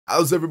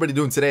How's everybody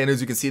doing today? And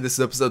as you can see, this is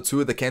episode 2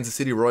 of the Kansas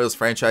City Royals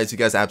franchise. You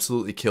guys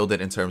absolutely killed it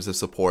in terms of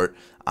support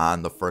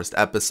on the first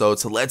episode.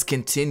 So let's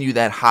continue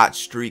that hot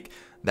streak,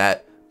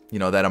 that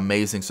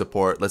amazing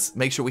support. Let's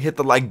make sure we hit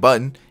the like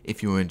button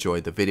if you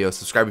enjoyed the video.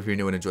 Subscribe if you're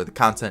new and enjoy the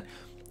content,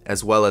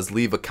 as well as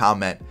leave a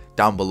comment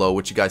down below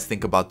what you guys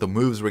think about the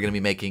moves we're going to be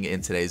making in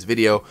today's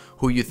video,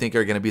 who you think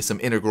are going to be some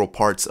integral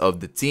parts of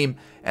the team.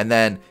 And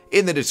then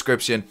in the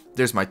description,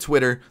 there's my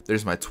Twitter,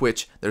 there's my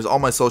Twitch, there's all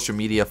my social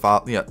media,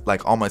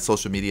 like all my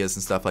social medias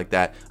and stuff like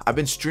that. I've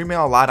been streaming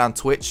a lot on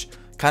Twitch,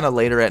 kind of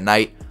later at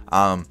night.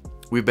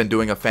 We've been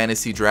doing a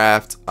fantasy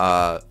draft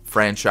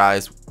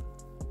franchise.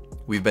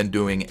 We've been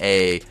doing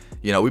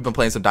we've been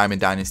playing some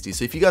Diamond Dynasty.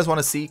 So if you guys want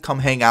to see, come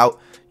hang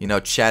out,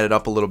 chat it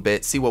up a little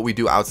bit, see what we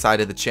do outside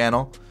of the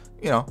channel.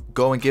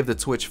 Go and give the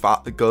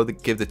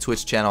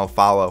Twitch channel a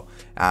follow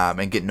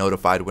and get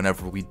notified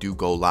whenever we do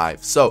go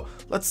live. So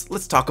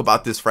let's talk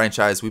about this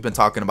franchise. We've been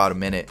talking about a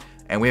minute,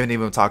 and we haven't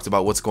even talked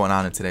about what's going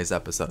on in today's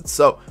episode.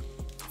 So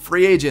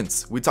free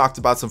agents, we talked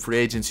about some free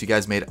agents. You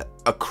guys made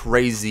a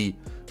crazy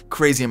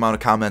amount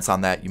of comments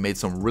on that. You made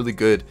some really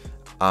good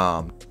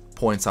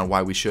points on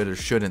why we should or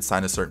shouldn't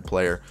sign a certain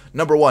player.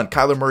 Number one,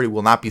 Kyler Murray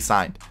will not be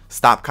signed.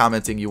 Stop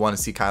commenting you want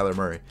to see Kyler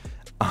Murray.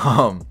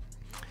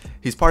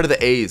 He's part of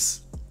the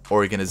A's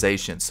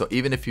organization, so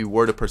even if he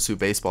were to pursue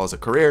baseball as a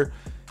career,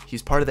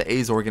 he's part of the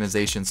A's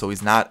organization, so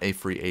he's not a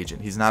free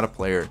agent. He's not a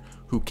player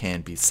who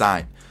can be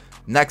signed.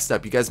 Next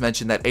up, you guys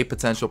mentioned that 8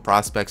 potential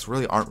prospects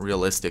really aren't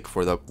realistic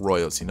for the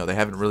Royals. They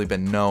haven't really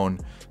been known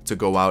to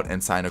go out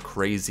and sign a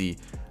crazy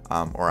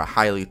or a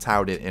highly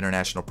touted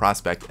international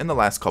prospect in the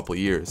last couple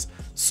years.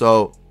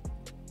 So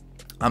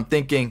I'm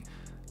thinking,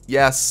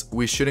 yes,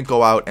 we shouldn't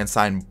go out and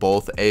sign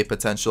both 8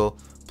 potential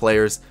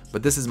players,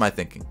 but this is my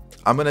thinking.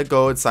 I'm going to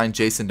go and sign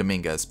Jason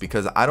Dominguez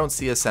because I don't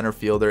see a center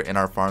fielder in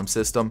our farm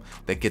system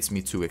that gets me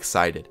too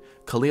excited.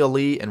 Khalil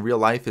Lee in real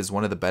life is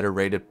one of the better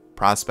rated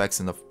prospects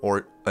in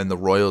the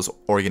Royals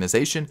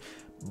organization,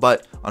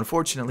 but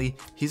unfortunately,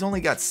 he's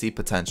only got C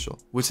potential,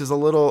 which is a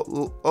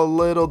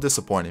little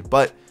disappointing,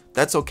 but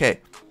that's okay.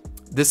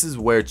 This is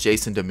where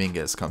Jason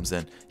Dominguez comes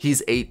in.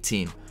 He's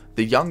 18.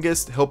 The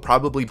youngest he'll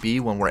probably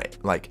be when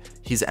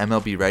he's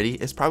MLB ready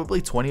is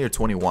probably 20 or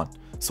 21.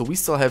 So we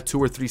still have 2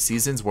 or 3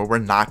 seasons where we're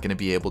not going to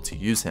be able to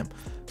use him.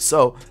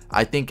 So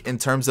I think in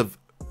terms of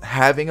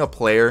having a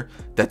player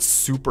that's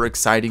super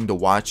exciting to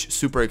watch,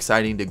 super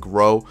exciting to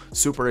grow,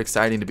 super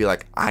exciting to be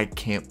like, I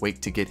can't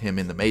wait to get him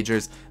in the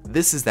majors,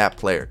 this is that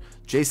player.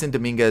 Jason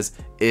Dominguez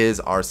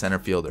is our center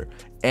fielder.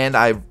 And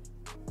I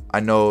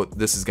know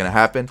this is going to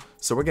happen.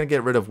 So we're going to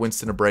get rid of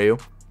Winston Abreu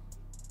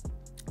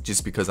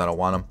just because I don't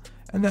want him.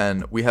 And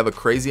then we have a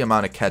crazy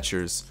amount of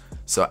catchers.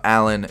 So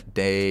Alan,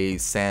 Day,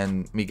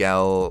 San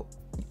Miguel,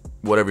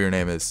 whatever your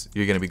name is,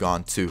 you're going to be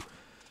gone too.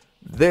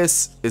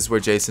 This is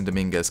where Jason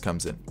Dominguez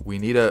comes in. We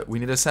need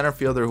a center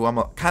fielder who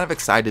I'm kind of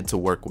excited to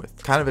work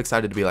with. Kind of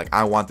excited to be like,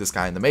 I want this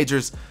guy in the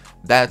majors.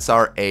 That's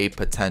our A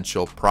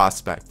potential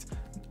prospect.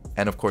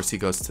 And of course he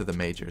goes to the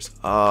majors.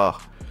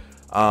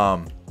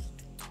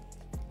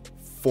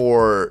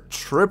 For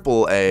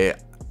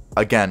AAA,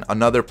 again,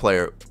 another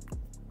player.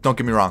 Don't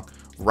get me wrong.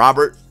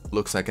 Robert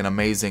looks like an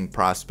amazing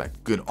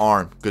prospect. Good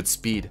arm, good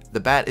speed. The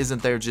bat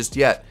isn't there just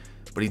yet,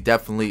 but he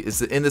definitely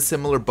is in the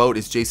similar boat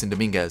as Jason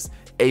Dominguez.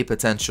 A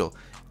potential,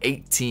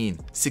 18,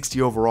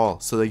 60 overall.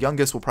 So the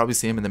youngest we'll probably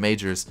see him in the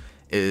majors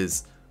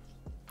is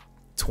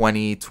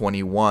 20,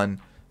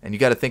 21. And you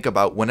got to think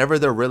about whenever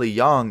they're really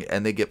young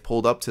and they get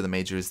pulled up to the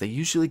majors, they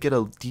usually get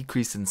a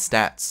decrease in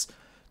stats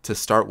to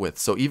start with.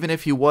 So even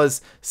if he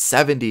was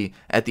 70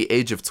 at the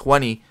age of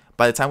 20,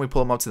 by the time we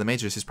pull him up to the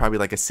majors, he's probably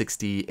like a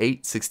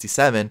 68,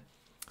 67.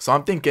 So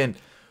I'm thinking,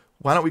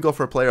 why don't we go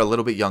for a player a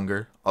little bit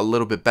younger, a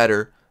little bit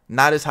better,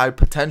 not as high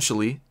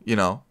potentially,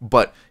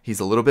 but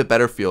he's a little bit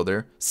better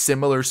fielder,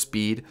 similar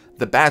speed.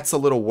 The bat's a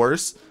little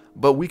worse,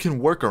 but we can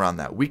work around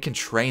that. We can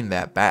train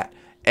that bat.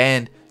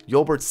 And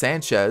Yolbert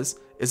Sanchez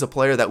is a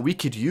player that we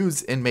could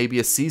use in maybe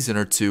a season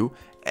or 2,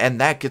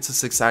 and that gets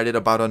us excited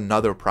about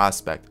another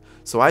prospect.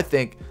 So I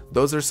think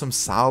those are some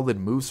solid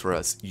moves for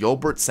us.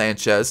 Yolbert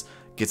Sanchez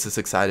gets us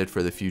excited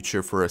for the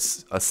future for a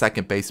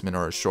second baseman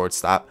or a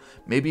shortstop,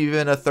 maybe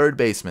even a third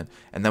baseman.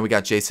 And then we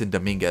got Jason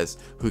Dominguez,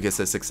 who gets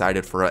us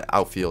excited for an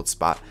outfield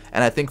spot.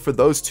 And I think for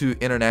those 2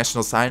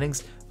 international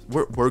signings,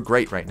 we're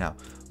great right now.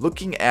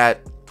 Looking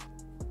at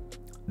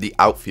the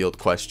outfield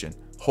question,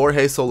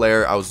 Jorge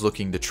Soler, I was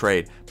looking to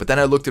trade, but then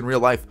I looked in real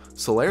life.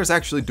 Soler is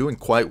actually doing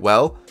quite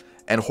well.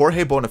 And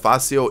Jorge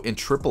Bonifacio in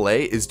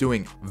AAA is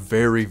doing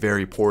very,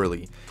 very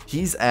poorly.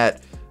 He's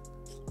at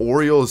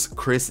Orioles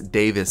Chris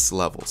Davis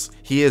levels.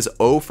 He is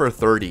 0 for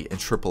 30 in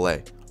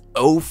AAA.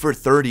 0 for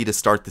 30 to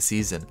start the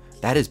season.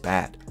 That is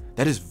bad.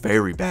 That is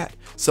very bad.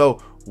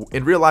 So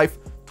in real life,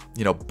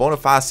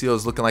 Bonifacio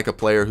is looking like a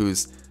player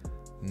who's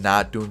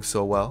not doing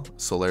so well.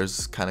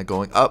 Soler's kind of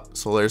going up.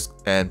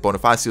 And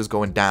Bonifacio's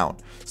going down.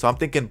 So I'm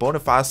thinking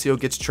Bonifacio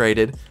gets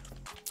traded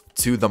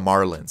to the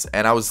Marlins.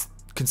 And I was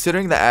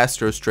considering the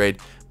Astros trade,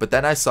 but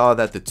then I saw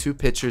that the 2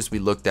 pitchers we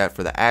looked at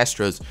for the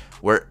Astros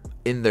were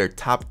in their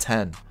top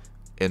 10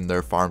 in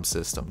their farm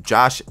system.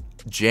 Josh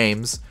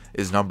James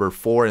is number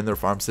 4 in their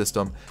farm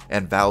system,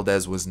 and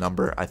Valdez was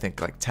number, I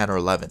think, like 10 or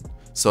 11.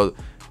 So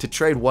to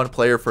trade one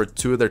player for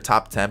 2 of their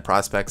top 10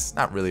 prospects,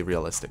 not really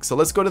realistic. So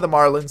let's go to the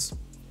Marlins.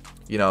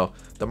 You know,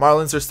 the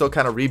Marlins are still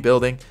kind of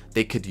rebuilding.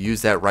 They could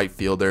use that right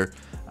fielder,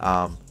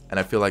 and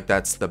I feel like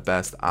that's the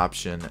best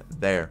option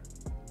there.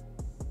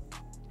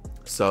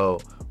 So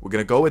we're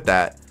going to go with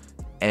that.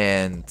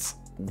 And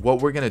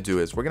what we're going to do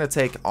is we're going to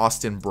take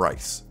Austin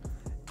Bryce.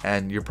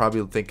 And you're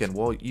probably thinking,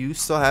 well, you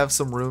still have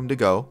some room to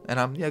go. And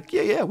I'm like,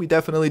 yeah, we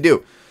definitely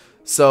do.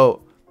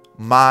 So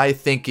my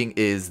thinking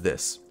is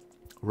this.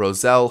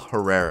 Rosell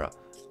Herrera,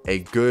 a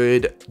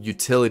good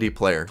utility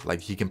player. Like,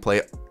 he can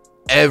play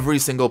every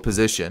single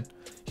position.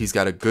 He's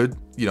got a good,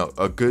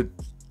 a good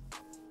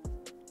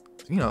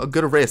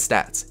array of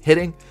stats.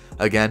 Hitting,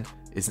 again,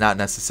 is not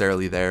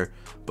necessarily there.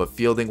 But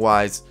fielding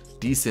wise,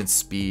 decent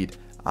speed.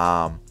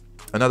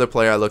 Another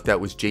player I looked at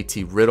was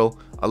JT Riddle.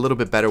 A little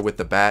bit better with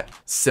the bat,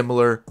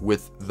 similar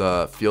with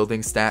the fielding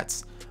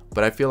stats.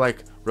 But I feel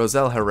like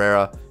Rosell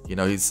Herrera,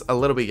 he's a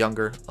little bit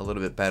younger, a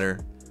little bit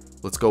better.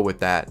 Let's go with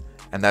that.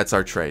 And that's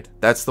our trade.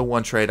 That's the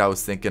one trade I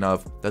was thinking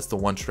of. That's the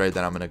one trade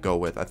that I'm going to go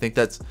with. I think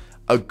that's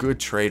a good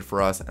trade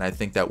for us, and I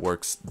think that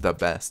works the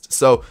best.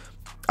 So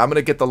I'm going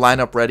to get the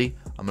lineup ready.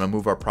 I'm going to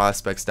move our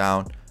prospects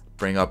down,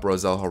 bring up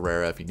Rosell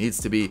Herrera if he needs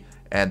to be,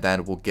 and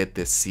then we'll get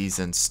this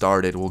season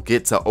started. We'll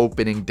get to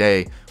opening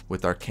day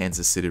with our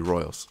Kansas City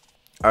Royals.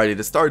 Alrighty,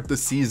 to start the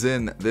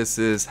season, this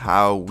is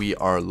how we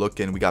are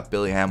looking. We got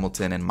Billy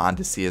Hamilton and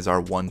Mondesi as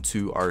our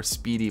 1-2, our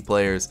speedy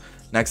players.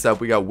 Next up,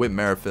 we got Whit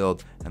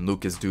Merrifield and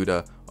Lucas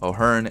Duda,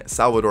 O'Hearn,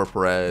 Salvador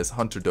Perez,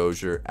 Hunter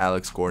Dozier,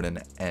 Alex Gordon,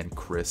 and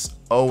Chris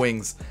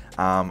Owings.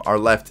 Our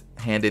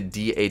left-handed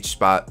DH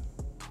spot,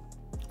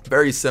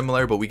 very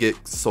similar, but we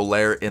get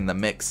Soler in the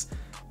mix,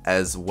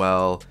 as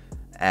well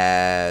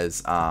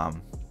as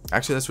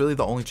actually, that's really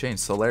the only change.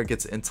 Soler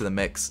gets into the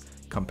mix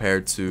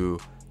compared to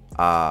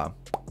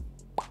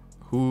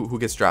who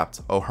gets dropped?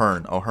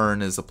 O'Hearn.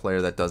 O'Hearn is a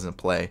player that doesn't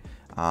play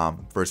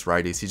versus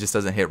righties. He just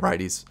doesn't hit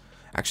righties.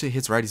 Actually, he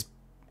hits righties.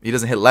 He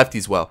doesn't hit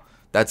lefties well.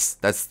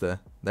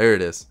 There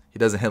it is. He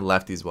doesn't hit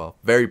lefties well.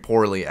 Very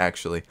poorly,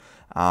 actually.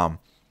 And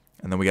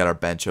then we got our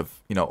bench of,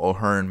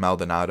 O'Hearn,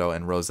 Maldonado,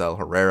 and Rosell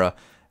Herrera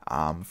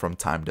from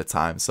time to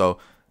time. So,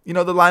 the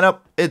lineup,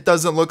 it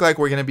doesn't look like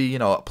we're going to be, a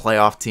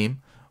playoff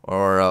team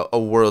or a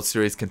World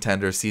Series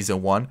contender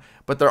season 1.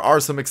 But there are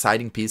some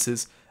exciting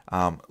pieces.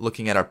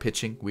 Looking at our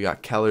pitching, we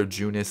got Keller,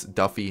 Junis,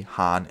 Duffy,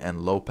 Hahn,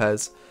 and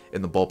Lopez.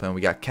 In the bullpen,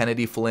 we got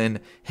Kennedy, Flynn,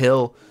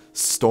 Hill,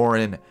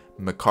 Storin,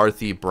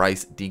 McCarthy,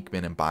 Bryce,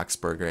 Dinkman, and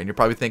Boxberger. And you're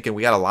probably thinking,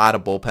 we got a lot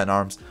of bullpen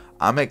arms.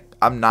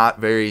 I'm not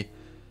very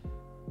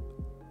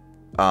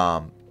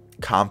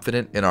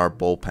confident in our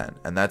bullpen,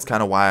 and that's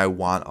kind of why I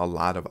want a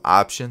lot of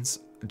options,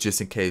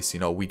 just in case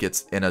we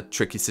get in a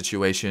tricky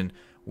situation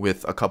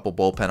with a couple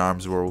bullpen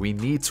arms where we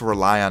need to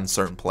rely on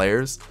certain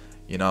players.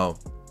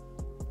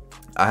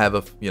 I have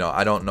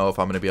I don't know if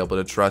I'm going to be able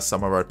to trust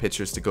some of our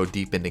pitchers to go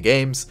deep into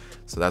games.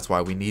 So that's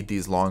why we need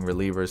these long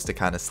relievers to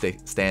kind of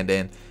stand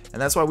in.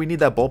 And that's why we need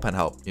that bullpen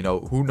help.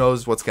 Who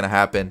knows what's going to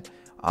happen.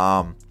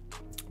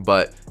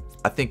 But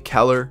I think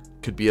Keller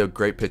could be a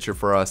great pitcher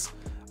for us.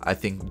 I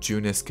think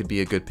Junis could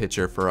be a good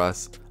pitcher for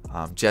us.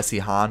 Jesse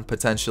Hahn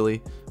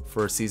potentially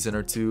for a season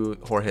or 2.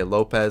 Jorge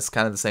Lopez,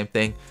 kind of the same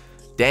thing.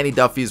 Danny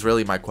Duffy is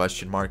really my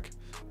question mark.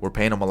 We're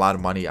paying him a lot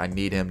of money. I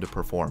need him to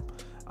perform.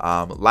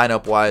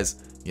 Lineup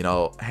wise,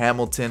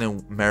 Hamilton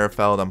and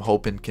Merrifield, I'm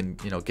hoping can,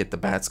 get the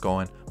bats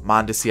going.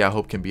 Mondesi, I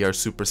hope, can be our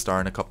superstar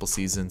in a couple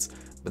seasons.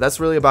 But that's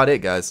really about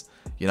it, guys.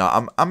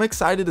 I'm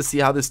excited to see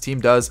how this team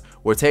does.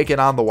 We're taking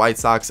on the White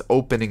Sox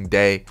opening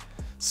day.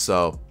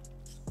 So,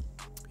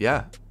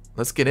 yeah,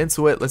 let's get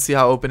into it. Let's see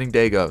how opening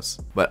day goes.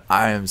 But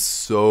I am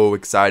so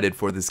excited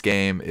for this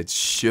game. It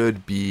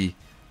should be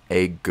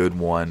a good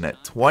one.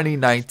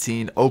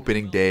 2019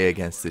 opening day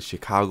against the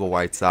Chicago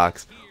White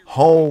Sox,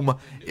 home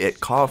at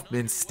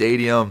Kauffman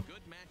Stadium.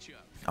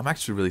 I'm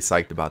actually really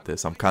psyched about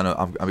this.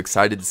 I'm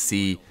excited to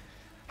see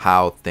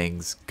how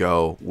things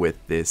go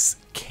with this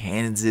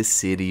Kansas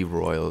City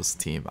Royals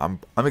team.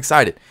 I'm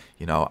excited.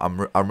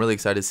 I'm really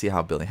excited to see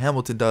how Billy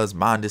Hamilton does,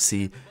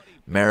 Mondesi,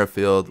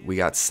 Merrifield. We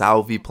got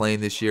Salvi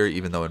playing this year,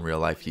 even though in real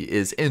life he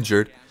is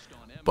injured.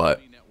 But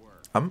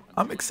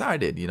I'm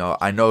excited.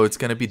 I know it's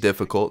gonna be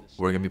difficult.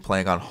 We're gonna be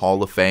playing on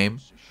Hall of Fame.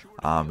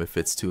 If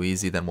it's too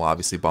easy, then we'll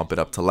obviously bump it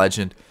up to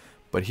Legend.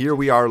 But here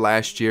we are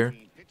last year.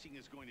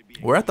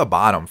 We're at the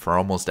bottom for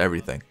almost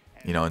everything,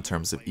 in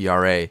terms of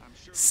ERA,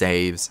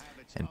 saves,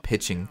 and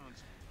pitching.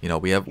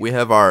 We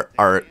have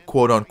our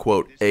quote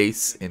unquote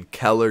ace in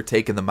Keller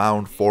taking the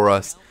mound for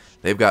us.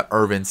 They've got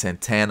Irvin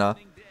Santana,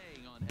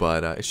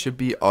 but it should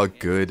be a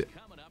good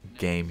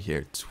game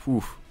here.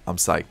 Whew, I'm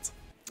psyched.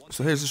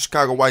 So here's the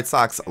Chicago White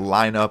Sox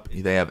lineup.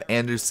 They have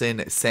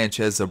Anderson,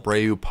 Sanchez,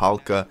 Abreu,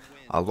 Palka,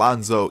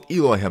 Alonso,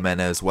 Eloy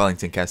Jimenez,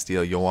 Wellington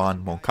Castillo,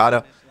 Yohan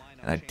Moncada.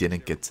 And I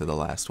didn't get to the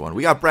last one.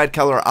 We got Brad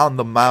Keller on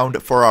the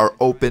mound for our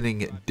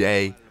opening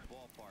day.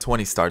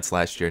 20 starts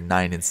last year,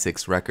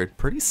 9-6 record.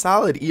 Pretty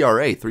solid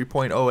ERA,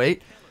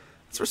 3.08.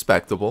 It's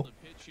respectable.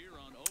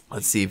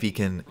 Let's see if he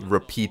can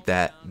repeat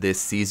that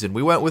this season.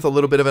 We went with a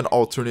little bit of an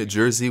alternate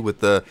jersey with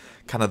the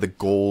kind of the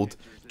gold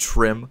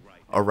trim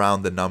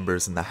around the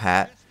numbers and the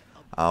hat,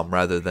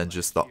 rather than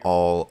just the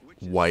all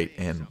white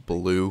and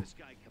blue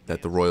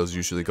that the Royals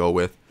usually go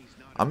with.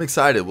 I'm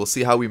excited. We'll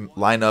see how we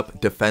line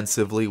up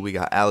defensively. We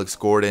got Alex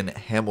Gordon,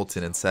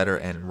 Hamilton in center,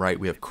 and right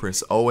we have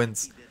Chris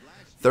Owens.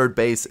 Third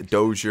base,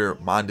 Dozier,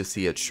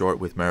 Mondesi at short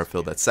with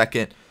Merrifield at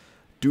second.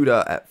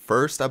 Duda at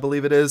first, I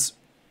believe it is.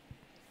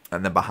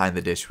 And then behind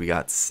the dish, we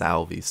got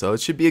Salvi. So it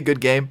should be a good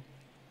game.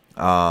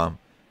 It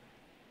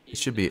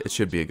should be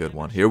a good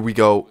one. Here we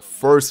go.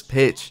 First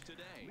pitch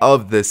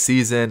of the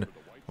season.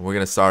 And we're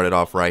going to start it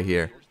off right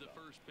here.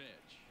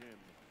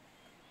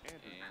 And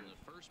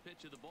the first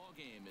pitch of the ball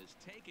game is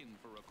taken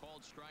for a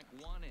called strike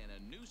one, and a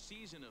new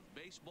season of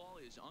baseball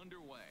is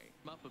underway.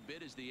 Up a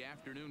bit as the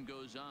afternoon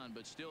goes on,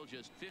 but still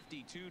just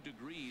 52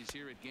 degrees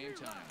here at game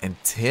time. And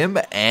Tim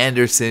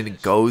Anderson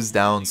goes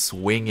down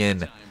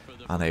swinging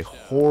on a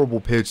horrible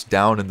pitch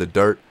down in the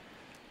dirt.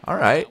 All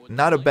right,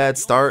 not a bad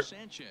start.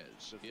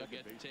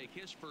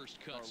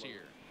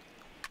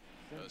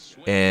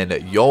 And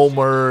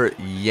Yolmer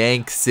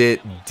yanks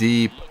it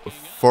deep.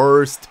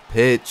 First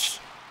pitch.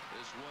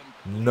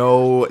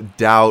 No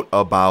doubt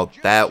about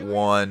that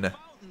one.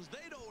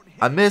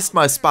 I missed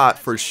my spot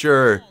for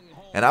sure.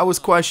 And I was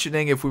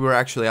questioning if we were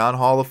actually on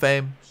Hall of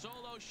Fame,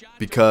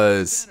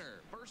 because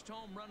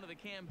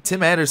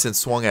Tim Anderson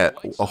swung at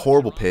a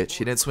horrible pitch.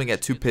 He didn't swing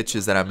at two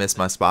pitches that I missed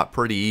my spot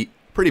pretty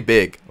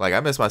big. Like, I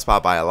missed my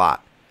spot by a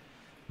lot.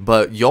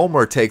 But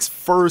Yolmer takes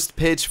first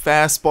pitch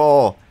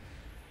fastball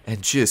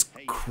and just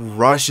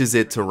crushes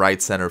it to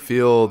right center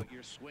field.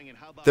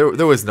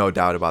 There was no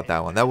doubt about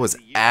that one. That was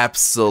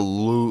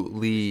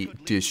absolutely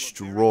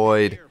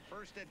destroyed.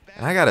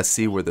 And I got to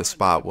see where the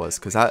spot was,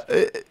 because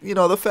you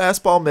know, the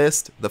fastball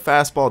missed. The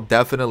fastball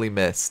definitely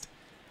missed.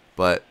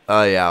 But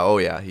yeah,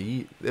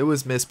 it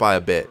was missed by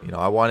a bit. You know,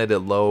 I wanted it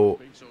low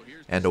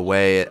and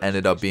away. It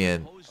ended up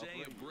being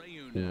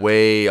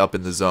way up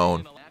in the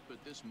zone.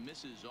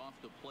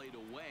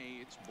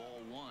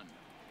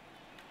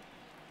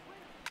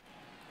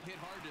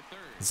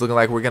 It's looking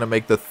like we're going to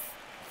make the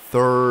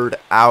third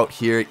out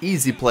here.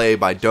 Easy play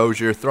by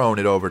Dozier, throwing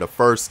it over to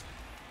first.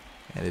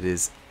 And it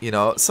is, you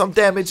know, some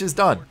damage is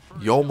done.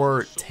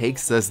 Yolmer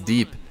takes us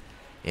deep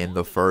in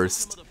the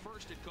first.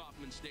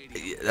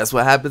 That's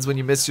what happens when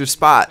you miss your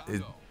spot.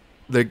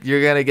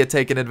 You're going to get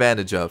taken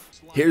advantage of.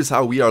 Here's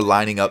how we are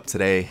lining up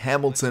today.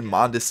 Hamilton,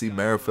 Mondesi,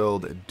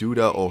 Merrifield,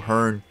 Duda,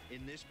 O'Hearn,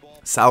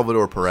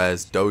 Salvador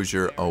Perez,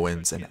 Dozier,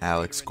 Owens, and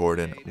Alex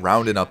Gordon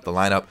rounding up the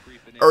lineup.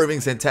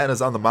 Irving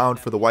Santana's on the mound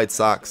for the White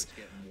Sox.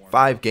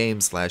 5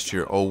 games last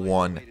year,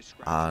 0-1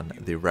 on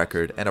the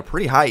record, and a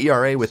pretty high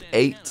ERA with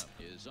 8.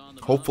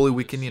 Hopefully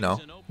we can, you know,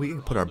 we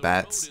can put our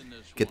bats,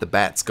 get the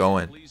bats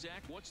going,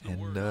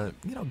 and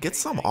you know, get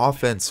some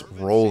offense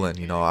rolling.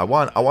 You know, I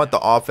want the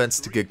offense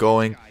to get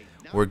going.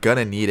 We're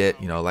gonna need it.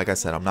 You know, like I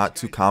said, I'm not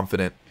too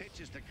confident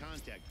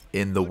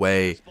in the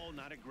way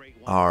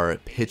our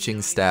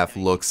pitching staff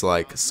looks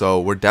like.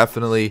 So we're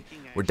definitely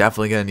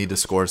gonna need to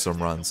score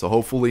some runs. So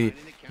hopefully,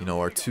 you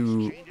know, our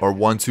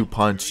 1-2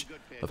 punch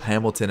of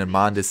Hamilton and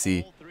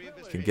Mondesi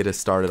can get us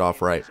started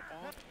off right.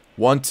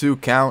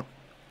 1-2 count.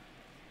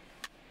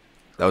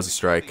 That was a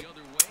strike.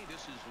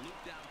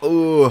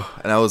 Ooh,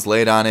 and I was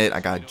late on it.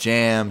 I got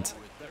jammed.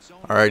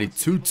 Alrighty,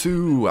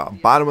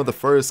 2-2. Bottom of the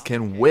first.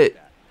 Can Witt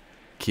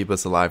keep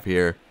us alive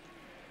here?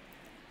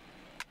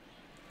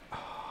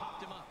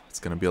 It's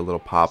going to be a little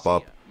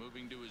pop-up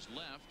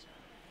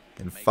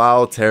in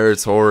foul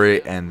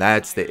territory, and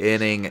that's the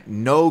inning.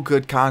 No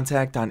good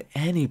contact on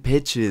any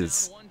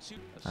pitches.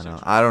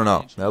 I don't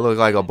know. That looked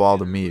like a ball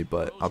to me,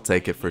 but I'll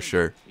take it for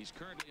sure.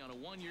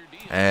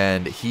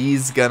 And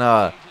he's going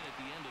to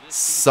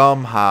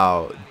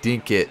somehow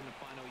dink it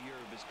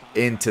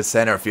into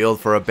center field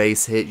for a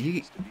base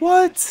hit.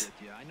 What?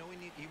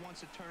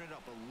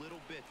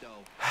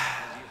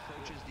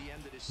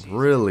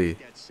 Really?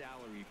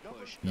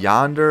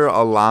 Yonder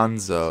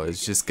Alonso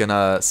is just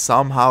gonna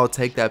somehow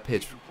take that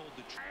pitch.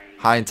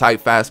 High and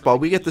tight fastball.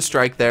 We get the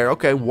strike there.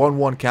 Okay,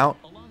 1-1 count.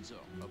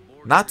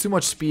 Not too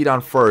much speed on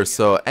first,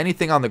 so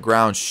anything on the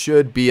ground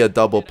should be a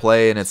double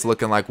play, and it's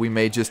looking like we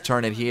may just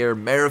turn it here.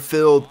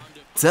 Merrifield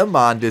to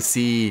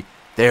Mondesi.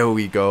 There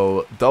we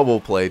go. Double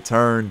play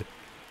turned.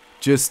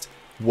 Just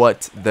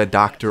what the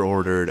doctor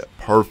ordered.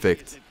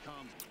 Perfect.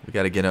 We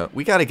gotta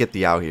get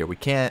the out here. We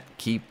can't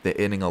keep the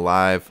inning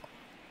alive.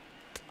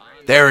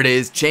 There it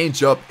is.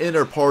 Change up,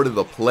 inner part of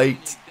the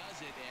plate.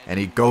 And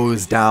he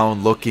goes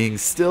down looking.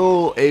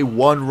 Still a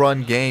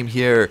 1-run game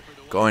here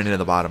going into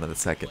the bottom of the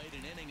second.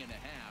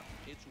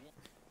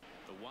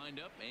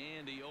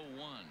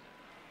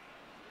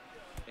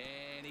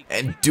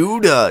 And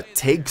Duda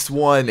takes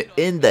one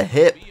in the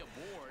hip.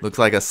 Looks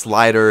like a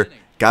slider.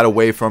 Got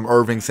away from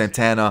Irving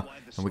Santana.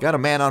 And we got a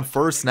man on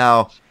first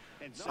now.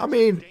 I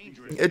mean,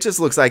 it just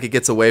looks like it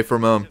gets away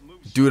from him.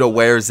 Duda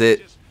wears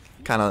it.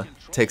 Kind of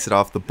takes it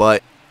off the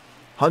butt.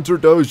 Hunter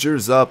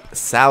Dozier's up.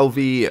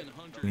 Salvi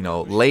you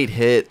know,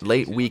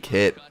 late week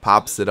hit,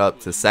 pops it up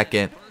to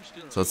second.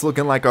 So it's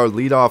looking like our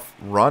leadoff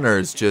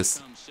runner's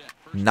just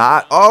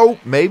not. Oh,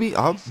 maybe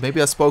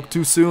I spoke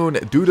too soon.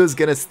 Duda's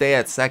gonna stay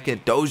at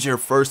second. Dozier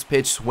first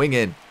pitch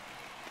swinging,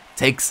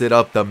 takes it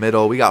up the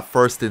middle. We got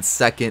first and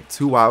second,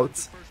 2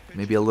 outs.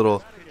 Maybe a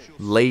little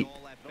late,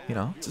 you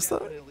know, just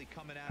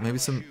maybe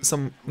some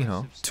you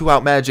know,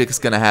 2-out magic is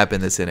gonna happen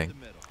this inning.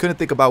 Couldn't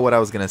think about what I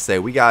was gonna say.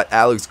 We got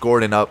Alex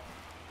Gordon up.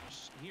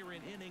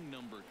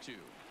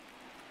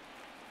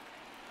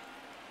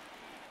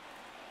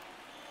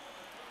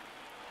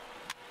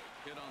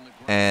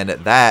 And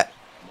that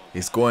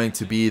is going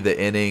to be the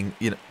inning.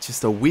 You know,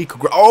 just a weak.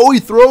 Oh, he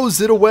throws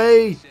it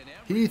away.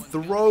 He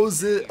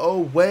throws it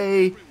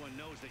away.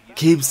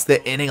 Keeps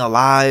the inning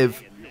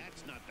alive.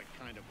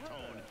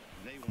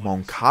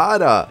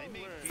 Moncada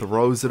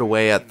throws it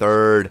away at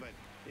third.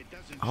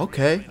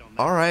 Okay.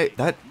 All right.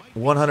 That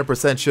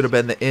 100% should have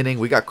been the inning.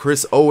 We got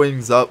Chris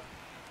Owings up.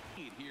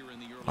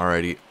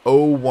 Alrighty.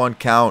 0-1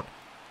 count.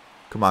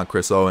 Come on,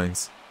 Chris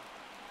Owings.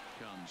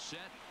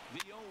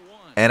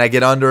 And I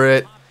get under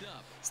it.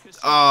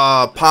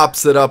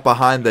 Pops it up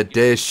behind the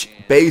dish.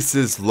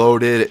 Bases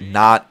loaded.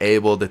 Not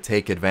able to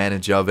take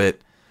advantage of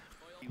it.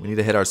 We need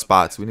to hit our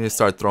spots. We need to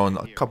start throwing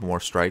a couple more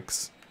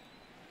strikes.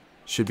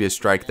 Should be a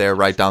strike there,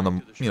 right down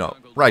the, you know,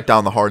 right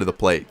down the heart of the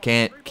plate.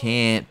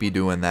 Can't be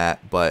doing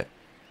that, but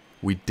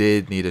we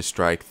did need a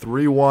strike.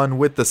 3-1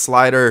 with the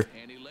slider.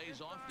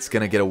 It's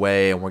gonna get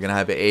away, and we're gonna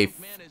have a,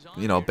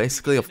 you know,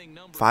 basically a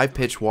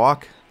 5-pitch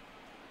walk.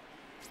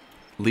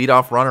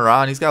 Leadoff runner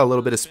on. He's got a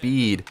little bit of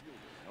speed,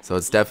 so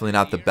it's definitely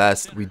not the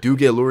best. We do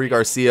get Lurie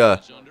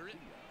Garcia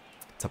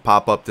to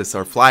pop up this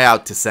or fly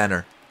out to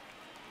center.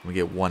 We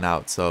get 1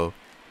 out. So,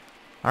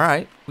 all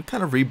right, we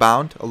kind of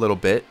rebound a little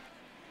bit.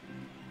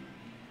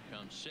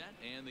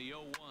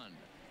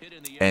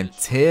 And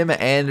Tim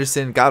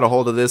Anderson got a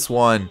hold of this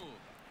one,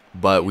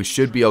 but we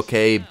should be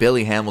okay.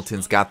 Billy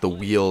Hamilton's got the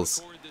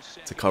wheels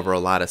to cover a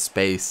lot of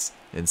space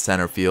in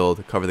center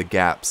field, cover the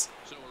gaps.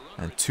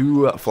 And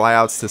 2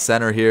 flyouts to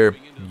center here.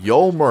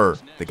 Yolmer,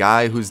 the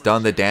guy who's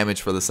done the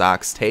damage for the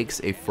Sox,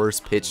 takes a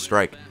first pitch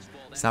strike.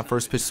 It's not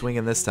first pitch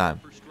swinging this time.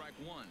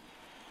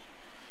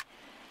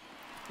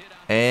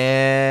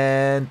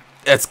 And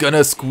it's going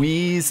to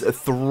squeeze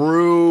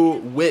through.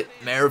 Whit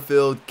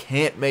Merrifield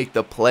can't make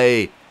the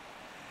play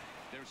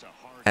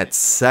at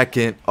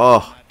second.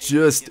 Oh,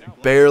 just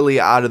barely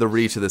out of the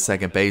reach of the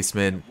second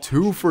baseman.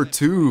 2 for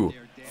 2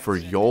 for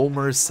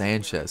Yolmer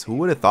Sanchez. Who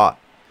would have thought?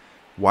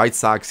 White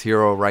Sox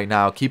hero right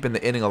now, keeping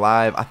the inning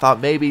alive. I thought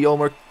maybe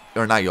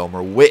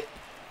Whit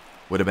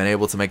would have been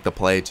able to make the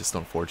play. Just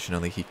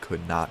unfortunately, he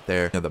could not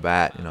there. The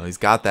bat, you know, he's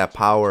got that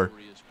power.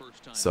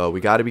 So we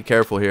got to be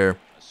careful here.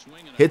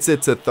 Hits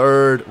it to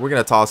third. We're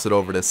going to toss it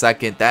over to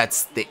second.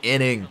 That's the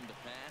inning.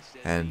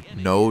 And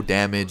no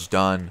damage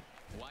done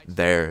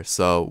there.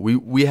 So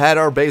we had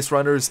our base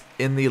runners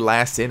in the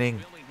last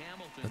inning.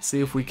 Let's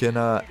see if we can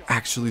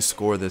actually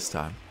score this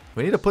time.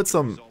 We need to put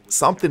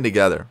something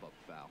together.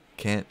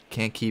 Can't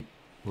keep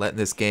letting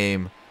this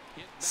game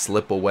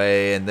slip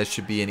away, and this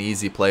should be an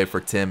easy play for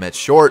Tim at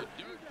short.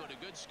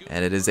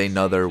 And it is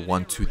another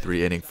 1-2-3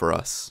 inning for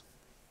us.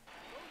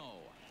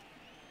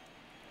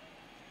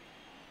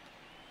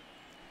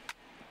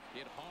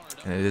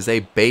 And it is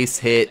a base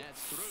hit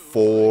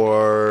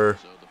for,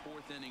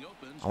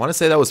 I want to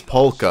say that was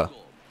Polka.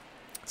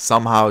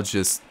 Somehow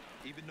just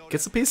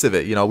gets a piece of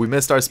it. You know, we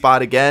missed our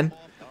spot again.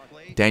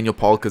 Daniel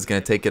Polka's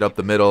going to take it up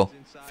the middle.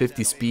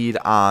 50 speed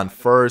on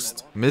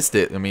first. Missed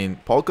it. I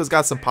mean, Polka's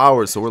got some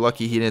power, so we're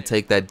lucky he didn't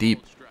take that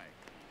deep.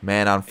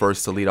 Man on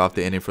first to lead off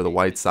the inning for the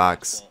White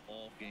Sox.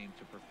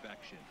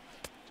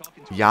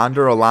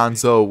 Yonder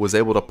Alonso was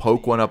able to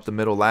poke one up the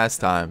middle last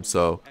time,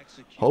 so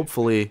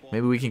hopefully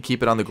maybe we can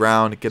keep it on the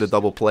ground, get a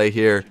double play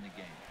here.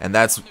 And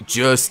that's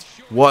just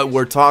what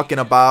we're talking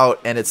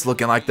about, and it's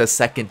looking like the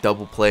second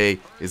double play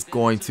is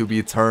going to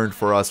be turned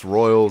for us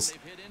Royals.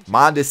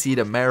 Mondesi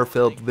to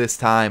Merrifield this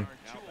time.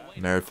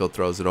 Merrifield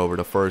throws it over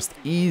to first.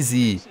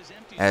 Easy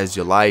as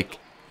you like.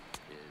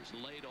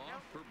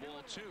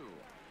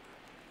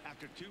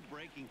 After 2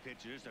 breaking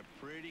pitches, a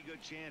pretty good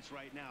chance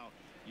right now.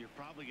 You're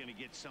probably going to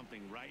get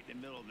something right in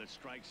the middle of the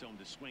strike zone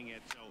to swing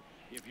it. So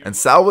if you're, and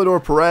Salvador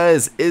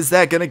Perez, is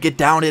that going to get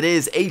down? It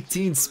is.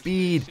 18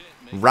 speed.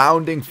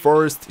 Rounding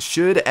first.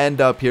 Should end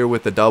up here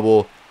with a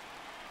double.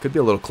 Could be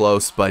a little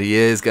close, but he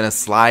is going to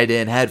slide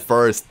in head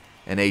first.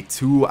 And a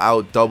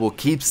 2-out double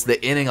keeps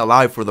the inning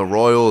alive for the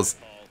Royals.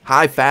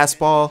 High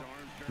fastball,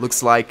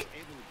 looks like.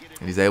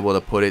 And he's able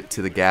to put it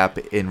to the gap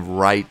in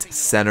right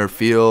center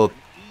field.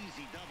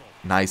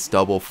 Nice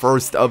double.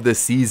 First of the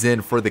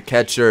season for the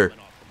catcher.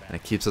 And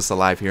it keeps us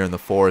alive here in the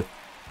 4th.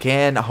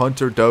 Can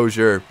Hunter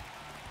Dozier,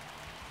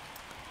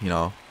 you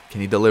know,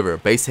 can he deliver? A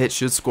base hit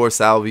should score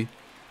Salvi.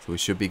 So we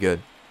should be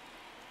good.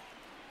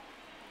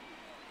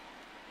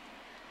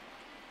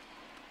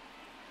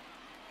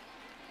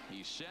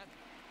 He set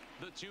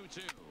the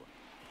 2-2.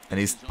 And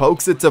he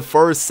pokes it to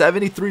first.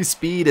 73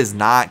 speed is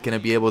not going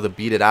to be able to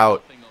beat it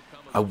out.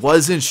 I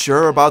wasn't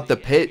sure about the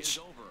pitch.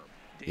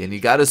 And you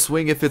got to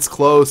swing if it's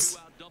close.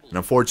 And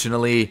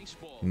unfortunately,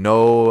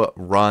 no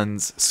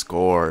runs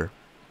score.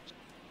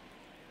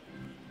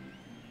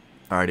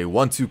 Alrighty,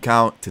 1-2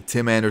 count to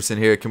Tim Anderson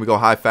here. Can we go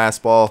high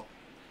fastball?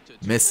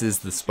 Misses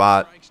the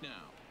spot.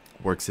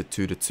 Works it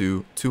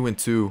 2-2.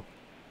 2-2.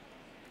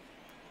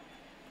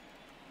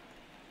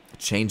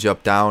 Change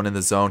up down in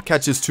the zone.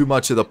 Catches too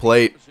much of the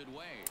plate.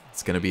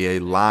 It's going to be a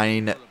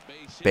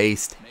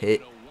line-based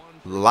hit.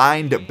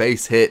 Lined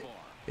base hit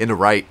into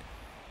right.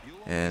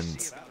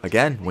 And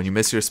again, when you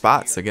miss your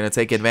spots, they're going to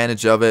take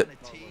advantage of it.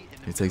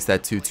 He takes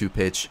that 2-2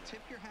 pitch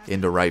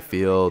into right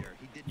field.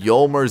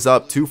 Yolmer's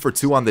up 2 for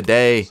 2 on the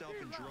day.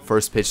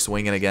 First pitch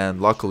swinging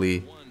again.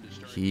 Luckily,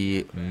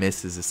 he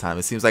misses this time.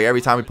 It seems like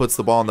every time he puts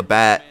the ball on the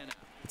bat,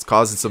 it's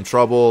causing some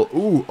trouble.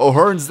 Ooh,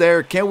 O'Hearn's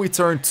there. Can we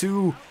turn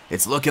 2?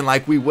 It's looking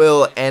like we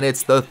will, and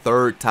it's the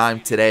 3rd time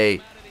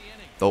today.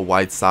 The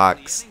White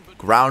Sox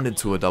ground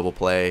into a double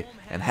play,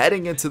 and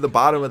heading into the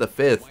bottom of the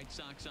 5th.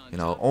 You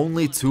know,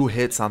 only 2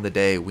 hits on the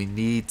day. We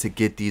need to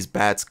get these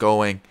bats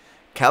going.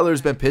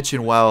 Keller's been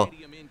pitching well.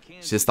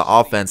 It's just the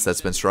offense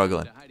that's been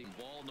struggling.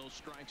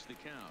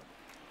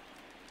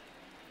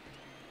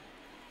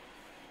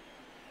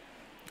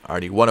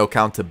 Already 1-0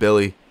 count to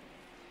Billy.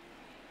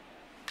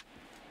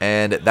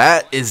 And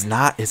that is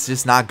not, it's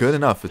just not good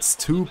enough. It's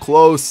too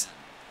close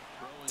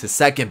to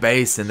second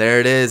base. And there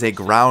it is, a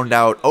ground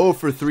out. 0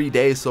 for 3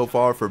 days so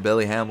far for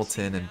Billy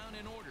Hamilton. And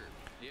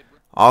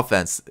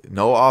offense,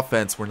 no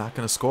offense, we're not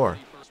going to score.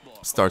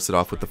 Starts it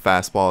off with the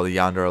fastball to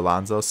Yonder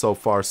Alonso. So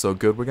far, so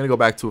good. We're going to go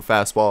back to a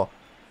fastball.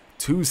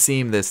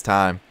 2-seam this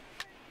time.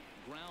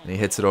 And he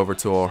hits it over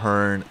to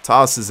O'Hearn.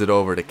 Tosses it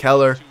over to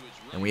Keller.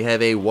 And we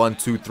have a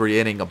 1-2-3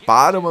 inning, a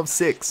bottom of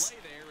 6.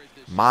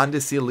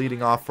 Mondesi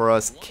leading off for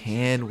us.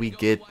 Can we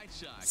get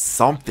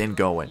something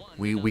going?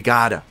 We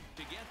gotta.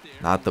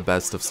 Not the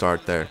best of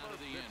start there.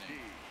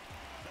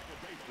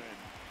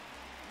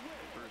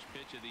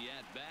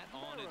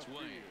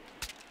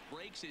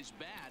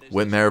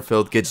 Whit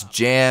Merrifield gets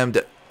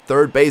jammed.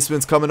 Third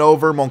baseman's coming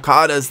over.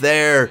 Moncada's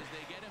there.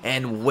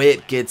 And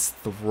Whit gets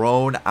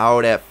thrown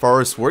out at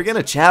first. We're going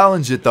to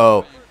challenge it,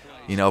 though.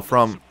 You know,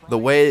 from the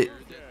way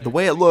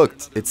it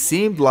looked, it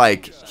seemed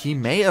like he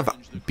may have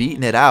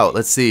beaten it out.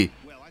 Let's see.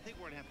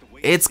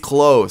 It's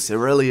close. It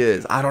really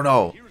is. I don't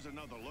know.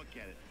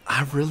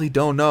 I really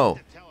don't know.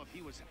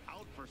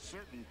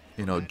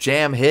 You know,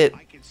 jam hit.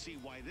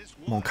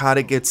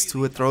 Moncada gets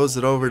to it, throws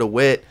it over to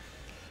Whit.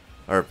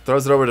 Or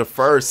throws it over to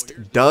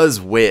first.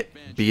 Does Whit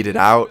beat it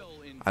out?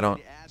 I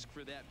don't.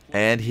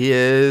 And he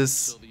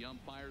is.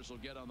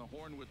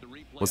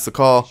 What's the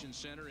call?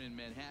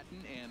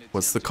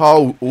 What's the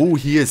call? Ooh,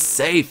 he is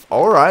safe.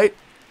 All right.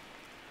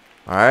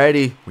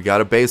 Alrighty, we got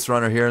a base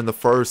runner here in the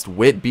first.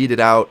 Whit beat it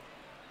out.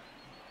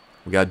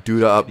 We got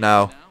Duda up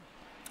now.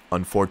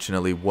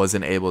 Unfortunately,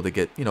 wasn't able to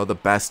get, you know, the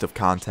best of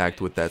contact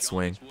with that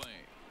swing.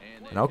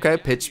 And okay,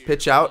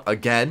 pitch out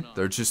again.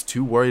 They're just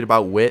too worried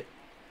about Whit.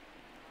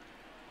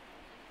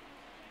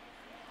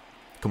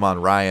 Come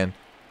on, Ryan.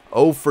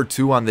 0 for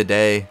 2 on the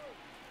day.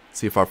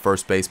 See if our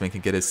first baseman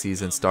can get his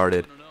season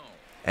started.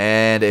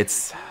 And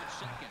it's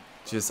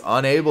just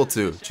unable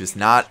to. Just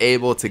not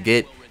able to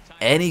get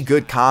any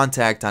good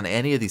contact on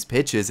any of these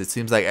pitches. It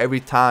seems like every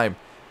time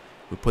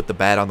we put the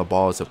bat on the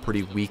ball, it's a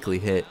pretty weakly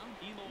hit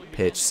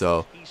pitch.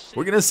 So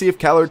we're going to see if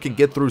Keller can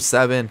get through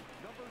 7.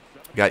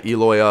 Got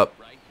Eloy up.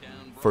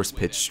 First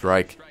pitch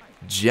strike.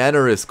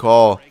 Generous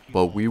call,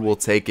 but we will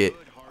take it.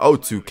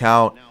 0-2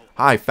 count.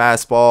 High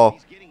fastball.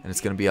 And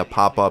it's going to be a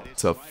pop-up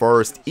to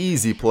first.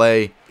 Easy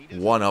play.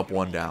 1 up,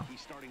 1 down.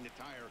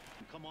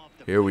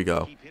 Here we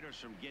go.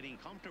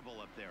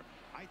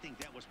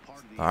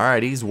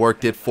 Alright, he's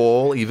worked it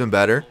full. Even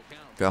better.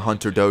 Got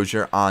Hunter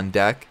Dozier on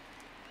deck.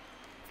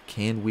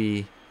 Can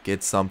we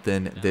get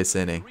something this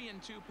inning?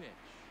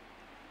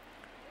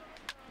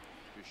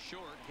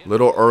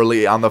 Little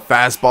early on the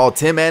fastball.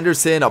 Tim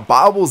Anderson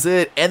bobbles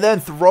it and then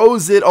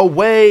throws it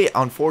away.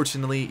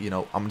 Unfortunately, you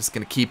know, I'm just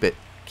going to keep it.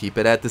 Keep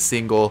it at the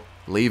single.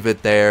 Leave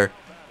it there.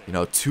 You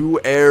know,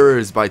 2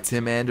 errors by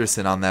Tim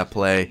Anderson on that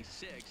play.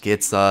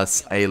 Gets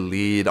us a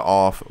lead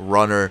off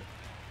runner.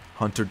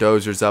 Hunter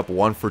Dozier's up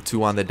 1 for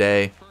 2 on the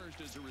day.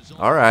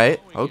 All right.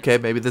 Okay,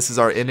 maybe this is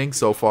our inning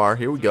so far.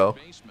 Here we go.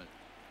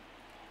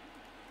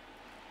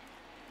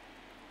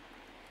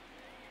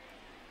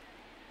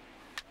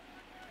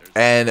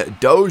 And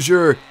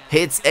Dozier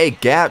hits a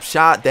gap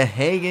shot. The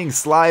hanging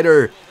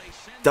slider.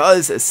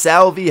 Does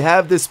Salvi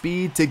have the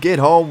speed to get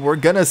home? We're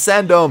going to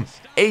send him.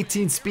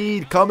 18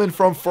 speed coming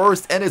from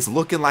first, and it's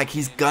looking like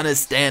he's going to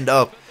stand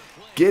up.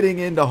 Getting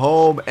into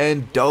home,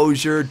 and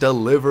Dozier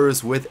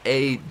delivers with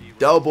a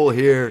double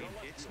here.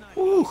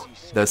 Woo.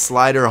 The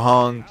slider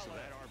hung.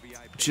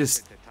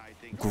 Just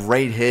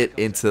great hit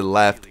into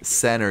left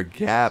center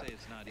gap,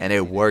 and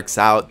it works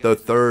out. The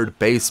third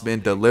baseman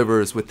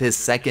delivers with his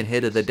 2nd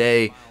hit of the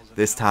day.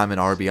 This time an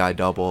RBI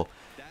double.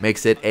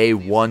 Makes it a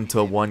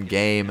 1-1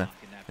 game.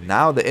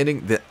 Now the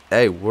inning,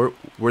 hey, we're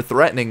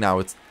threatening now.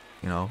 It's,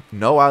 you know,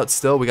 no outs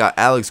still. We got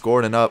Alex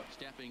Gordon up.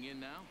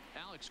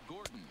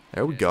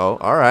 There we go.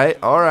 All right,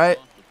 all right.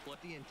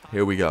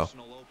 Here we go.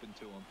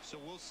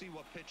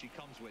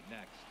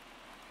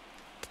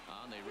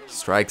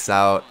 Strikes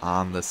out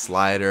on the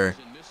slider.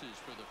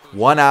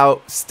 1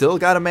 out. Still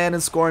got a man in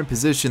scoring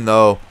position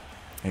though.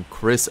 And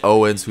Chris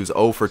Owens, who's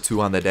 0 for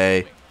 2 on the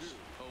day.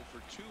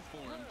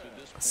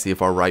 Let's see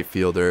if our right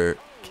fielder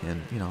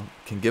can,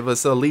 can give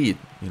us a lead.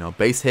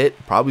 Base hit,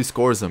 probably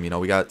scores him.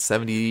 We got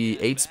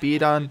 78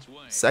 speed on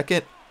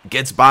second.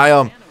 Gets by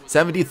him.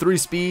 73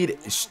 speed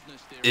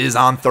is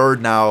on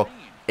third now.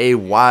 A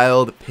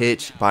wild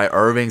pitch by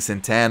Irving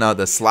Santana.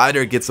 The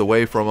slider gets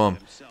away from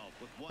him.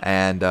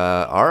 And,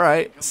 all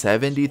right,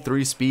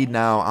 73 speed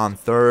now on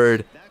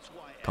third.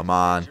 Come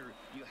on.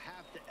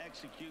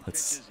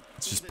 Let's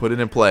just put it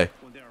in play.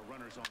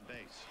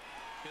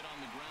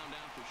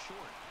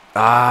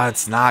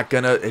 It's not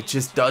gonna. It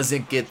just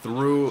doesn't get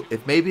through.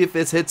 Maybe if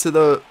it's hit to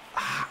the,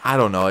 I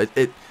don't know.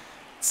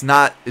 It's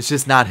not. It's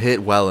just not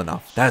hit well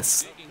enough.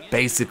 That's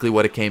basically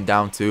what it came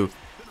down to.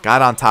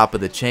 Got on top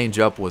of the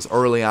changeup. Was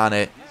early on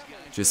it.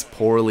 Just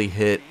poorly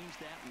hit.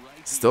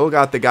 Still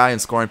got the guy in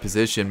scoring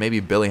position. Maybe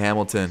Billy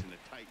Hamilton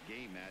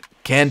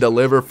can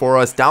deliver for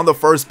us down the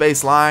first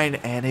base line,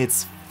 and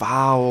it's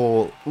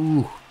foul.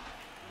 Ooh.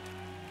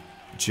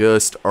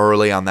 Just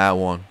early on that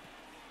one.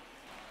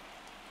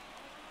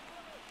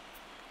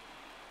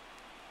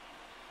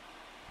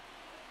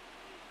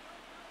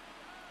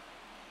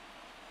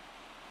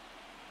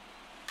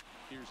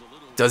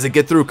 Does it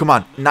get through? Come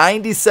on.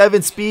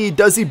 97 speed.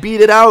 Does he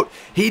beat it out?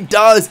 He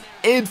does.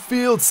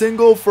 Infield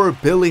single for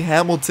Billy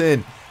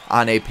Hamilton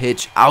on a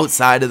pitch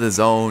outside of the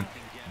zone.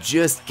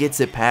 Just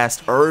gets it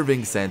past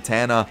Irving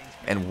Santana.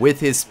 And with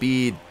his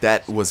speed,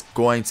 that was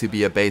going to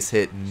be a base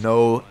hit.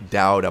 No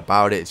doubt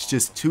about it. It's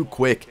just too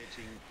quick.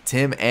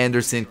 Tim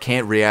Anderson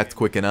can't react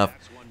quick enough.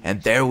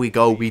 And there we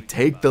go. We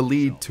take the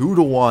lead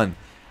 2-1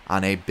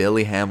 on a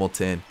Billy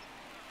Hamilton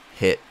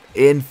hit.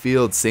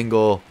 Infield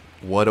single.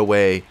 What a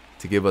way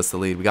to give us the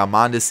lead. We got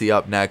Mondesi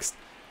up next.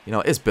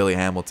 It's Billy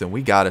Hamilton.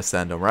 We got to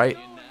send him, right?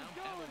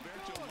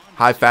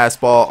 High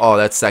fastball. Oh,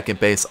 that's second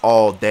base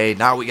all day.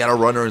 Now we got a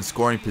runner in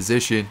scoring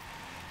position.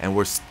 And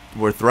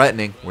we're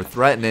threatening. We're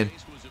threatening.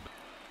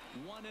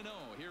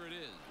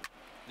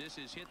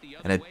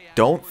 And I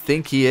don't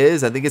think he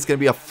is. I think it's going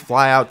to be a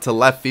fly out to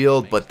left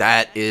field. But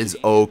that is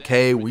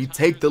okay. We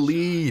take the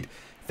lead.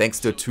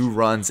 Thanks to 2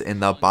 runs in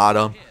the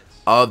bottom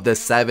of the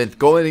 7th.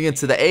 Going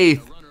into the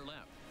 8th.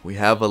 We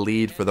have a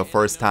lead for the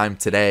first time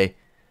today.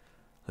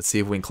 Let's see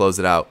if we can close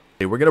it out.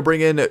 We're going to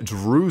bring in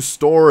Drew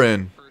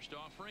Storen,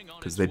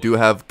 because they do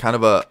have kind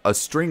of a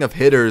string of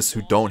hitters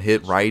who don't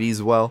hit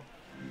righties well.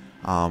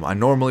 I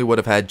normally would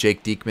have had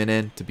Jake Diekman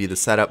in to be the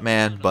setup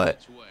man,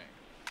 but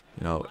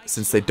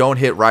since they don't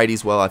hit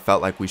righties well, I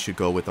felt like we should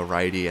go with a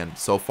righty, and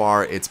so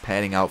far it's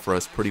panning out for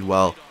us pretty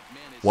well.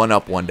 1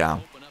 up, 1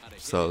 down.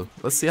 So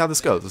let's see how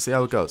this goes. Let's see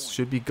how it goes.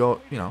 Should be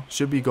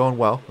going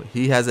well.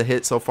 He has a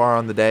hit so far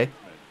on the day.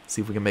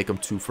 See if we can make him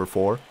 2 for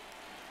 4.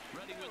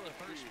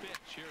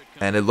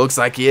 And it looks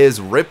like he is.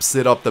 Rips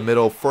it up the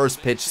middle.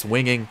 First pitch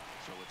swinging.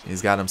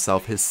 He's got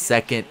himself his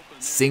 2nd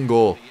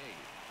single.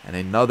 And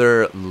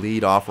another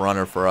leadoff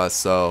runner for us.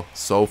 So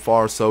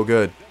far, so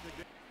good.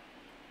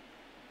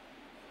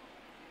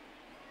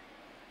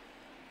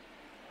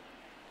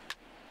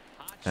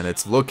 And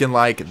it's looking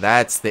like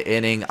that's the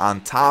inning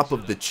on top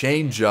of the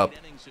changeup.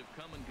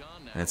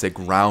 And it's a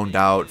ground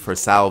out for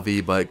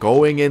Salvi. But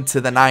going into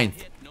the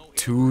 9th.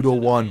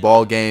 2-1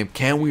 ball game.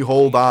 Can we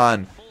hold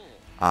on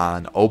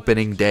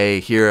opening day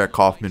here at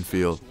Kauffman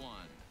Field?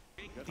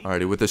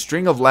 Alrighty, with a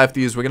string of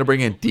lefties, we're gonna bring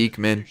in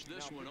Diekman.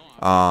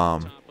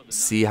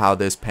 See how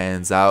this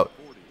pans out.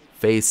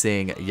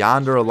 Facing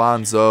Yonder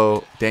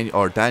Alonso,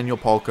 Daniel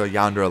Polka,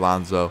 Yonder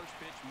Alonso,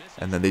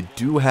 and then they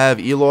do have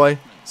Eloy,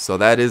 so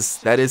that is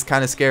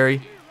kind of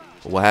scary.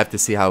 But we'll have to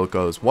see how it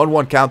goes.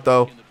 1-1 count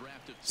though.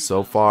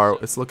 So far,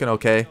 it's looking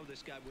okay.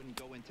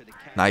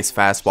 Nice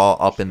fastball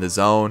up in the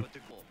zone.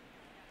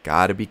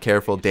 Gotta be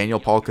careful. Daniel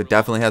Polka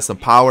definitely has some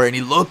power, and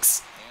he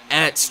looks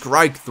at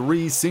strike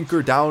 3,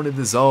 sinker down in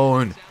the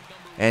zone.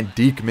 And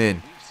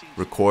Diekman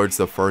records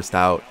the first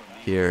out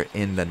here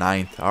in the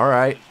 9th. All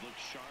right.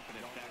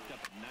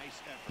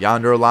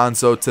 Yonder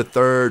Alonso to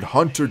third.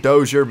 Hunter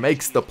Dozier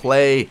makes the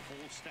play.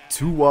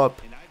 2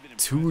 up,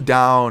 2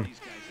 down.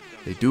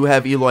 They do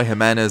have Eloy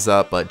Jimenez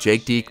up, but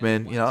Jake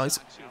Diekman,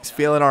 he's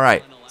feeling all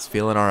right. He's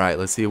feeling all right.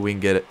 Let's see if we can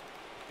get it.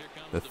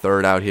 The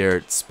 3rd out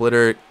here.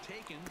 Splitter.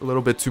 A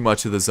little bit too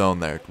much of the zone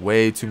there.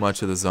 Way too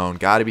much of the zone.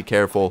 Got to be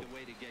careful.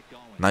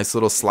 Nice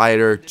little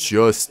slider.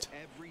 Just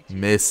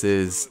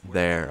misses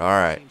there. All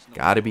right.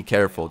 Got to be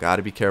careful. Got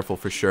to be careful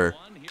for sure.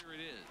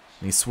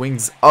 And he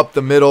swings up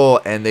the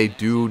middle, and they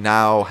do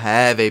now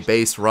have a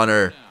base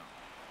runner.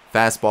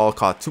 Fastball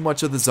caught too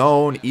much of the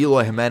zone.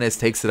 Eloy Jimenez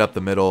takes it up the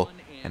middle,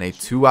 and a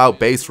 2-out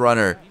base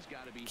runner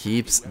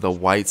keeps the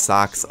White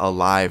Sox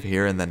alive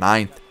here in the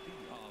 9th.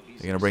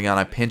 They're going to bring on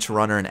a pinch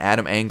runner, and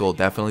Adam Engel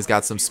definitely has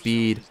got some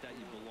speed.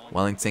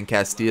 Wellington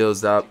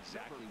Castillo's up.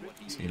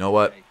 So you know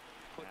what?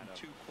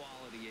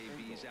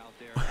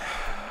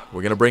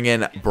 We're going to bring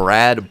in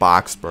Brad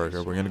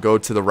Boxberger. We're going to go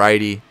to the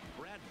righty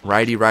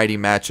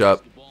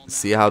matchup.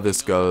 See how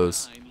this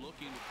goes.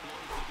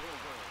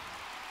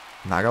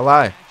 Not going to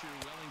lie.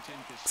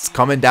 It's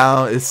coming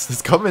down.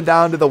 It's coming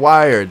down to the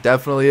wire. It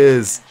definitely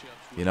is.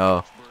 You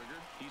know,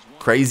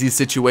 crazy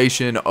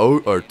situation.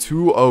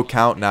 2-0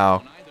 count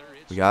now.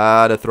 We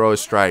gotta throw a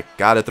strike.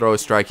 Gotta throw a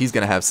strike. He's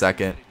gonna have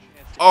second.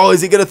 Oh,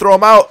 is he gonna throw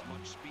him out?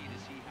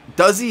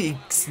 Does he?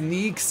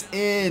 Sneaks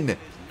in.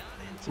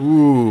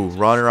 Ooh,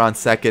 runner on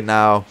second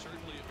now.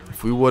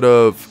 If we would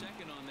have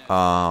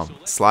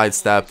slide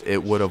stepped,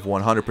 it would have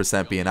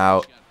 100% been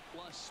out.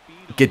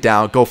 Get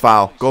down. Go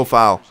foul. Go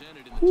foul.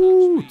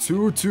 Ooh,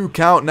 2-2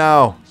 count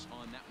now.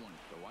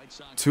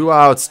 2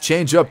 outs.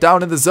 Change up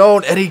down in the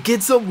zone, and he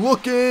gets him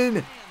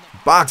looking.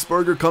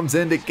 Boxberger comes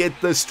in to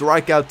get the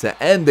strikeout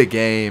to end the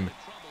game,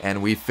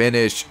 and we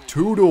finish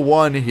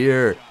 2-1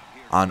 here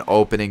on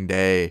opening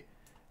day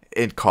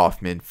in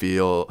Kauffman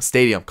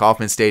Stadium.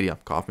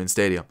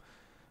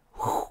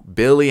 Whew.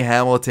 Billy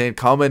Hamilton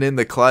coming in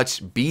the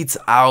clutch, beats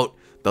out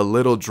the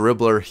little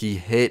dribbler he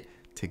hit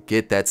to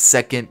get that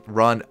second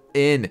run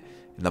in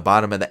the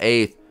bottom of the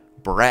 8th.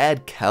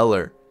 Brad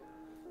Keller,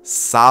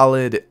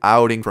 solid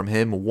outing from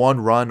him.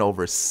 1 run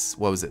over,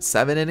 what was it,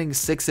 7 innings,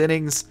 6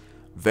 innings.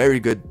 Very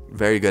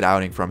good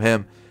outing from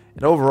him.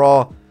 And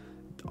overall,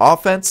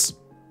 offense,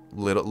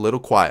 little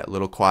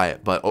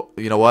quiet. But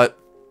you know what?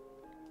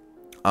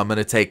 I'm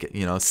gonna take it.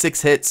 You know,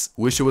 6 hits.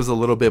 Wish it was a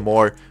little bit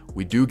more.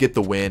 We do get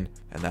the win,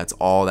 and that's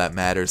all that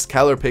matters.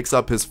 Keller picks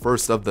up his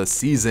first of the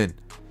season,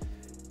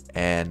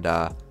 and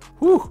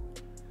whew,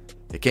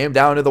 it came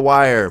down to the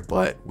wire,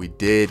 but we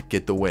did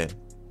get the win.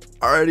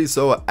 Alrighty,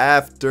 so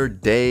after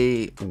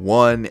day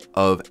 1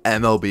 of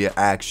MLB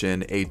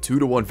action, a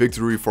 2-1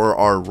 victory for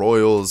our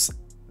Royals,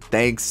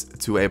 thanks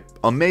to an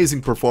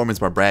amazing performance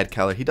by Brad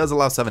Keller. He does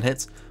allow 7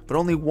 hits, but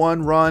only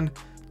 1 run,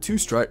 2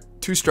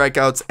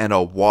 strikeouts, and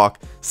a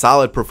walk.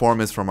 Solid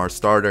performance from our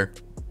starter.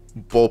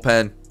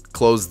 Bullpen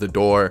closed the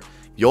door.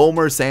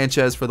 Yolmer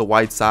Sanchez for the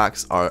White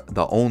Sox are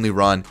the only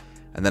run,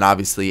 and then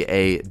obviously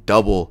a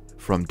double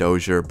from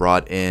Dozier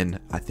brought in,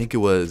 I think it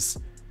was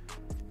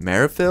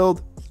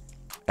Merrifield.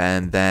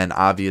 And then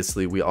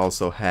obviously we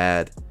also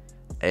had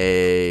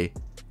a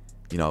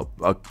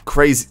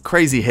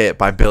crazy hit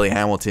by Billy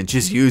Hamilton,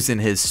 just using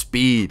his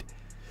speed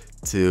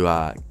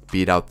to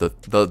beat out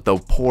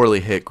the poorly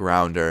hit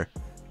grounder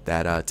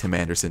that Tim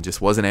Anderson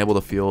just wasn't able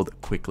to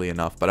field quickly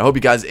enough. But I hope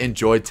you guys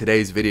enjoyed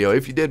today's video.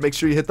 If you did, make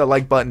sure you hit that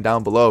like button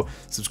down below.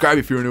 Subscribe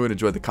if you're new and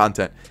enjoyed the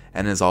content.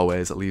 And as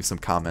always, leave some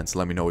comments.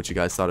 Let me know what you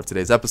guys thought of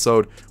today's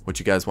episode, what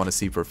you guys want to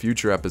see for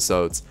future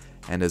episodes.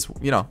 And as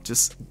you know,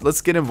 just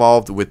let's get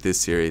involved with this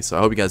series. So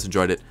I hope you guys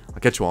enjoyed it. I'll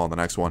catch you all in the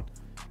next one.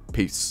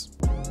 Peace.